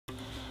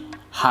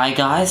Hi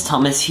guys,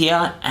 Thomas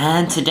here,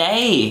 and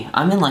today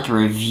I'm in like a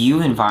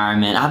review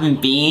environment. I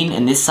haven't been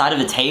in this side of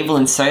a table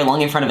in so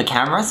long in front of a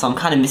camera, so I'm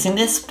kind of missing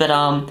this, but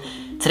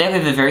today we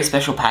have a very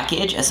special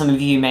package. As some of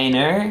you may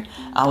know,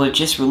 we've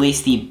just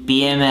released the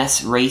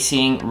BMS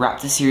Racing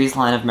Raptor Series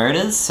line of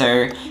motors.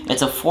 So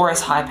it's a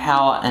 4S high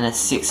power and a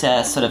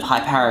 6S sort of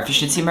high power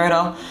efficiency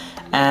motor,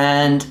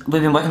 and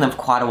we've been working on them for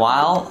quite a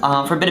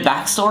while. For a bit of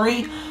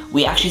backstory,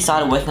 we actually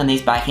started working on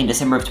these back in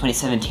December of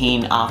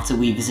 2017 after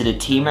we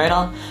visited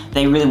T-Motor.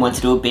 They really wanted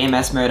to do a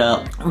BMS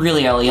motor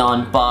really early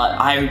on, but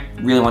I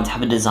really wanted to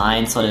have a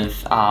design sort of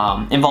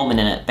involvement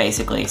in it,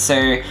 basically. So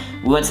we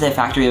went to their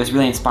factory. It was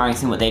really inspiring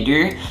seeing what they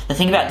do. The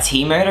thing about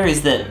T-Motor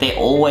is that they're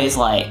always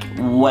like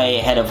way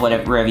ahead of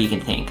wherever you can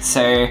think.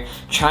 So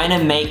trying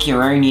to make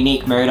your own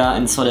unique motor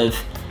and sort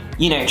of,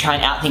 you know, try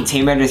and outthink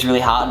T-Motor is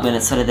really hard when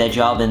it's sort of their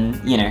job,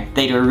 and, you know,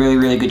 they do a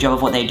really good job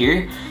of what they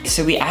do.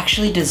 So we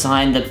actually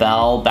designed the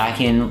bell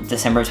back in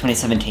December of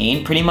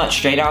 2017. Pretty much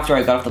straight after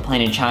I got off the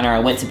plane in China, I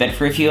went to bed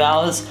for a few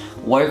hours,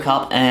 woke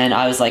up, and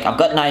I was like, I've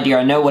got an idea,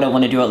 I know what I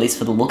want to do, at least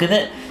for the look of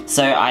it.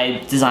 So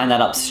I designed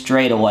that up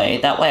straight away.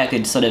 That way I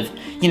could sort of,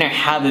 you know,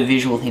 have a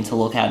visual thing to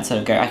look at and sort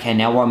of go, okay,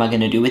 now what am I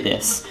going to do with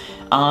this?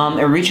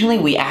 Originally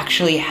we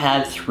actually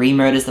had 3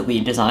 motors that we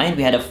designed.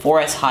 We had a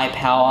 4S high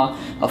power,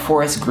 a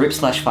 4S group /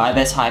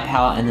 5S high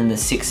power, and then the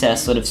 6S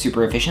sort of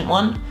super efficient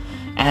one.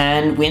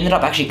 And we ended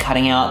up actually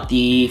cutting out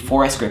the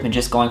 4S group and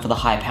just going for the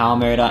high power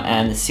motor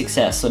and the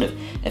 6S sort of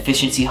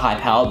efficiency high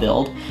power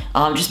build,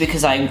 just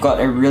because I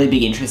got a really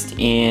big interest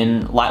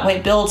in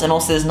lightweight builds, and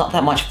also there's not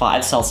that much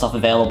 5-cell stuff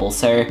available,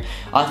 so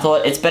I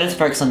thought it's better to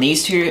focus on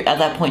these two. At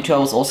that point too, I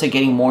was also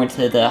getting more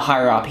into the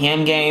higher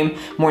RPM game,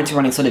 more into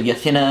running sort of your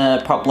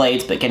thinner prop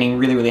blades, but getting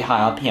really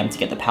high RPM to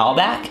get the power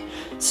back.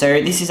 So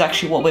this is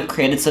actually what we've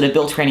created, sort of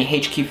built around your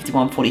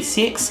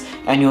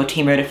HQ5146 and your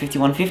T-Motor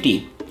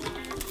 5150.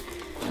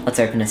 Let's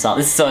open this up.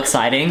 This is so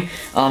exciting.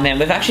 Oh man,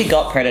 we've actually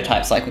got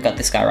prototypes, like we've got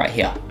this guy right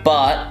here.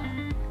 But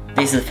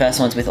these are the first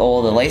ones with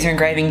all the laser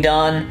engraving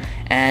done,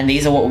 and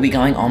these are what will be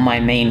going on my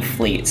main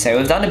fleet. So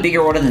we've done a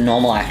bigger order than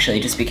normal actually,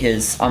 just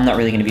because I'm not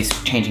really going to be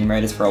changing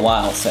motors for a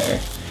while. So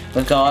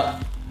we've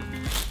got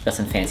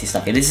some fancy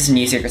stuff here. This is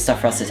new secret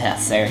stuff for us to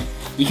test, so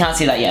you can't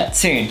see that yet.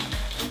 Soon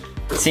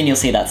you'll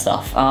see that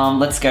stuff.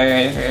 Let's go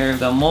over, we've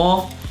got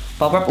more.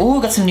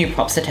 Ooh, got some new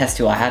props to test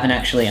too. I haven't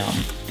actually,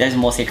 there's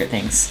more secret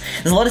things.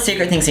 There's a lot of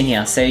secret things in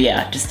here, so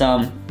yeah, just,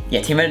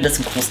 yeah, T-Motor does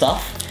some cool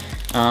stuff.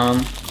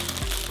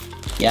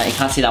 Yeah, you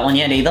can't see that one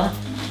yet either,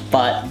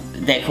 but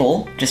they're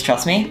cool, just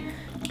trust me.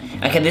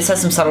 Okay, this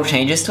has some subtle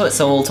changes to it,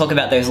 so we'll talk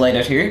about those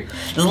later too.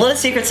 There's a lot of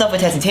secret stuff we're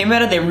testing.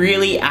 T-Motor, they're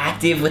really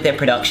active with their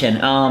production.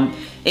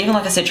 Even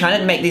like I said, trying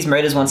to make these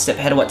motors one step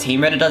ahead of what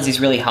T-Motor does is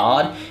really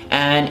hard,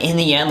 and in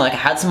the end, like, I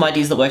had some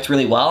ideas that worked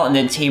really well, and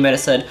then T-Motor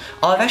said,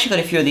 oh, I've actually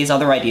got a few of these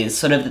other ideas,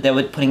 sort of that they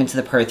were putting into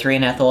the Pro 3,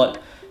 and I thought,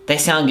 they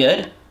sound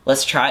good,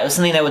 let's try it. It was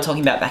something they were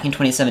talking about back in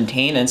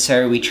 2017, and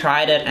so we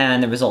tried it,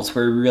 and the results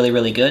were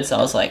really good, so I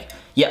was like,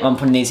 yep, I'm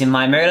putting these in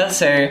my motor.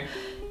 So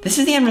this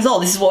is the end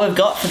result. This is what we've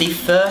got for the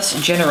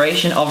first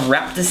generation of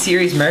Raptor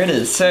Series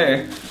motors.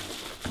 So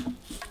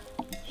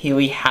here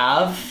we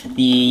have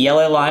the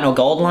yellow line or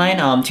gold line,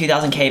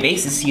 2000 kV.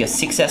 This is your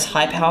 6S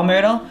high power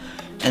motor.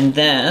 And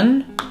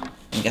then,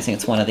 I'm guessing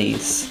it's one of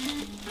these.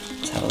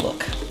 Let's have a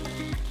look.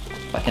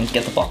 If I can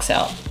get the box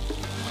out.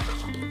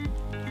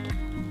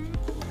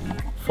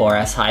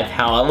 4S high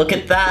power, look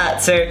at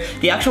that. So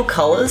the actual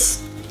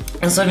colors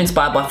are sort of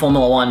inspired by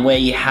Formula 1, where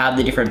you have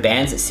the different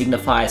bands that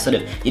signify sort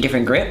of your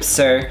different grips.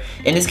 So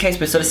in this case,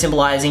 we're sort of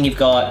symbolizing, you've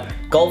got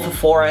gold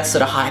for 4S,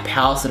 sort of high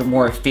power, sort of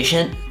more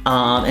efficient,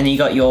 and then you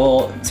got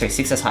your,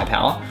 6S high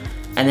power.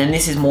 And then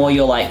this is more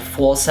your like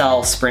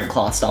 4-cell sprint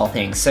class style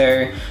thing.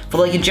 So for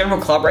like your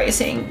general club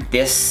racing,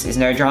 this is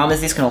no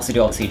dramas. This can also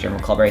do obviously general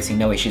club racing,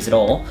 no issues at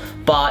all.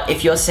 But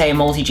if you're, say,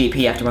 multi-GP,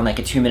 you have to run like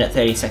a 2-minute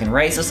 30-second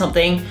race or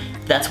something,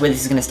 that's where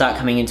this is gonna start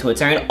coming into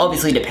its own.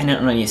 Obviously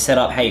dependent on your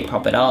setup, how you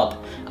prop it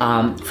up.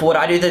 For what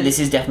I do though, this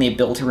is definitely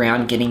built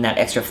around getting that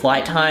extra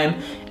flight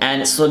time,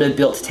 and it's sort of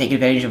built to take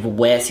advantage of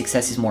where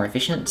success is more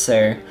efficient.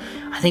 So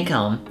I think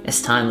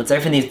it's time. Let's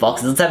open these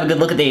boxes. Let's have a good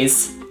look at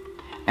these.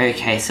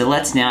 Okay, so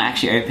let's now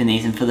actually open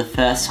these and for the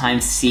first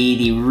time see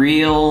the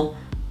real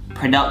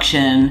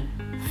production,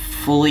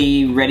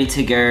 fully ready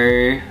to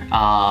go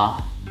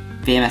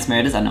BMS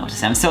motors. I don't know what to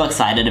say. I'm so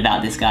excited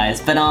about this,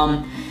 guys. But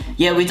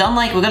yeah, we've got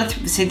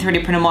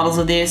 3D printed models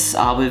of this.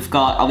 We've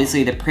got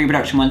obviously the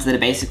pre-production ones that are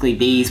basically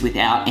these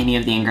without any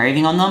of the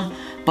engraving on them.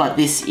 But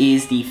this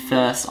is the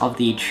first of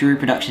the true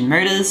production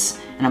motors,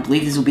 and I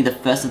believe this will be the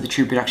first of the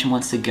true production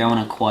ones to go on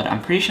a quad.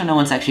 I'm pretty sure no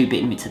one's actually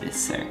beaten me to this,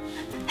 so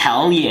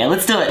hell yeah,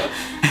 let's do it.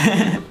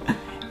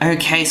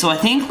 Okay, so I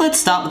think let's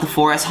start with the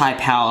 4S high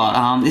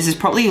power. This is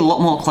probably a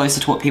lot more closer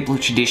to what people are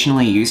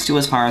traditionally used to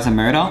as far as a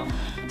motor.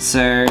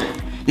 So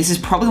this is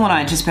probably one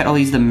I anticipate I'll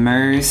use the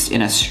most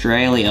in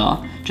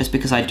Australia, just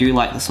because I do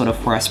like the sort of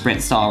 4S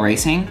sprint style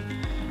racing.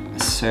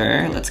 So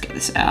let's get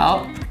this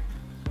out.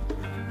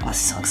 Oh, this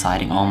is so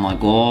exciting, oh my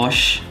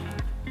gosh.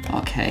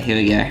 Okay, here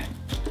we go.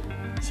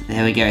 So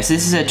There we go. So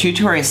this is a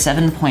Tutorial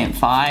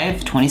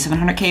 7.5,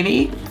 2700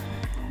 kV.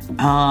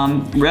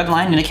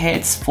 Redline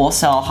indicates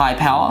 4-cell high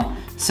power.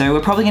 So we're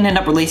probably going to end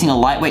up releasing a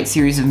lightweight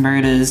series of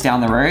motors down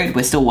the road.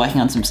 We're still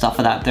working on some stuff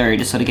for that though,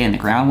 just sort of getting the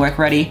groundwork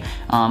ready.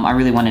 I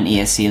really want an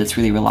ESC that's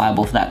really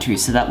reliable for that too,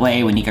 so that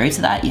way when you go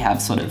to that, you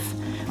have sort of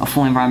a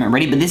full environment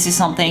ready. But this is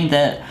something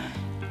that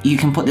you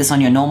can put this on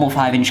your normal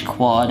 5-inch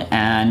quad,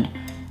 and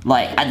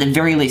like at the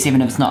very least,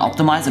 even if it's not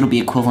optimized, it'll be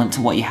equivalent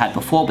to what you had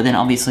before, but then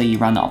obviously you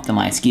run the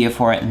optimized gear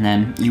for it and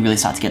then you really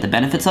start to get the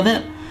benefits of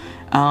it.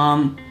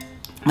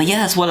 But yeah,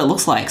 that's what it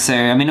looks like. So,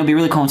 I mean, it'll be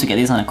really cool to get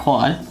these on a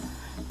quad,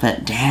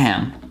 but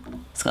damn,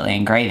 it's got the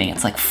engraving.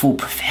 It's like full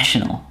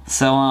professional.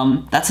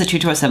 So, that's the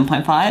Tutorial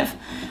 7.5.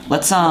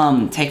 Let's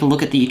take a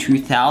look at the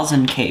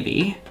 2000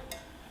 kV.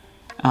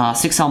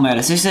 6-cell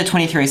motor. So this is a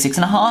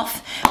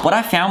 23.6.5. What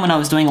I found when I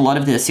was doing a lot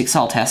of the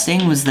 6-cell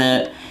testing was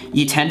that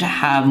you tend to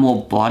have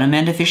more bottom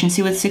end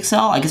efficiency with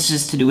 6-cell. I guess it's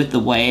just to do with the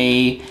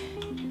way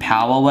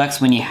power works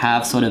when you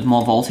have sort of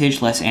more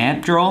voltage, less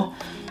amp draw.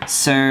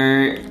 So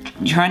you're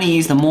trying to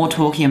use the more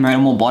torquey motor,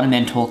 more bottom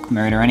end torque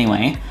motor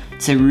anyway,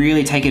 to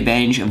really take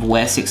advantage of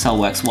where 6-cell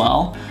works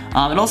well.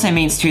 It also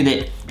means too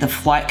that the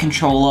flight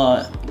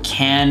controller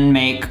can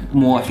make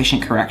more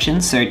efficient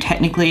corrections. So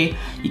technically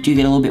you do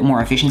get a little bit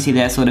more efficiency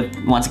there, sort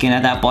of once again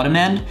at that bottom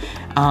end.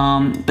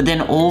 But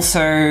then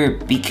also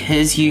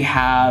because you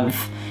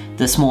have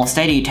the small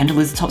stator, you tend to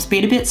lose the top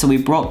speed a bit. So we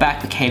brought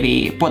the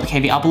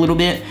KV up a little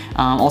bit.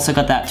 Also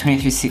got that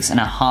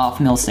 23.6.5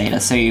 mil stator.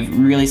 So you've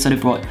really sort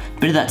of brought a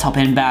bit of that top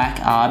end back,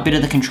 a bit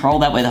of the control,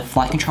 that way the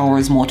flight controller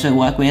is more to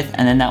work with.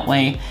 And then that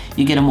way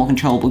you get a more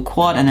controllable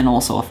quad and then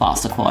also a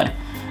faster quad.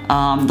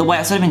 The way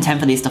I sort of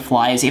intend for these to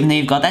fly is even though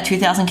you've got that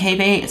 2000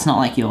 kV, it's not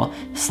like you're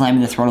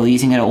slamming the throttle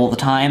using it all the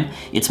time.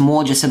 It's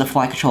more just so the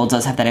flight control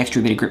does have that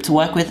extra bit of grip to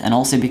work with, and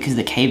also because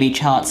the kV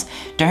charts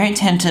don't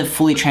tend to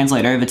fully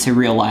translate over to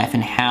real life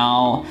and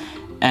how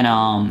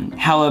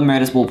a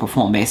motors will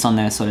perform based on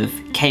their sort of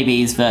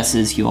kVs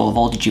versus your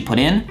voltage you put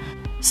in.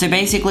 So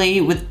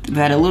basically, we've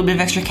had a little bit of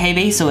extra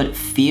kV, so it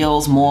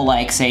feels more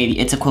like, say,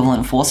 its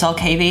equivalent 4-cell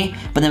kV,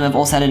 but then we've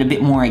also added a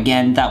bit more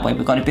again, that way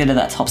we've got a bit of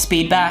that top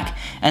speed back,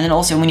 and then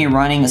also when you're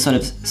running a sort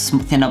of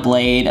thinner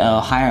blade,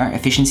 a higher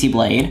efficiency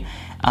blade,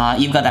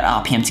 you've got that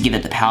RPM to give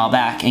it the power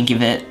back and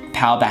give it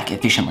power back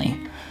efficiently.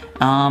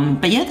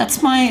 But yeah,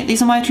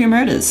 these are my two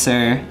motors.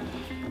 So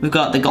we've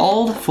got the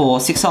gold for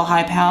 6-cell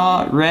high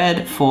power,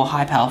 red for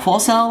high power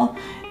 4-cell,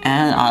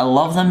 and I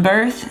love them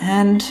both,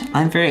 and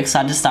I'm very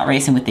excited to start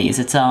racing with these.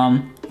 It's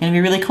gonna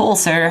be really cool,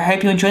 so I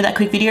hope you enjoyed that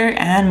quick video,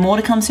 and more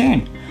to come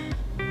soon.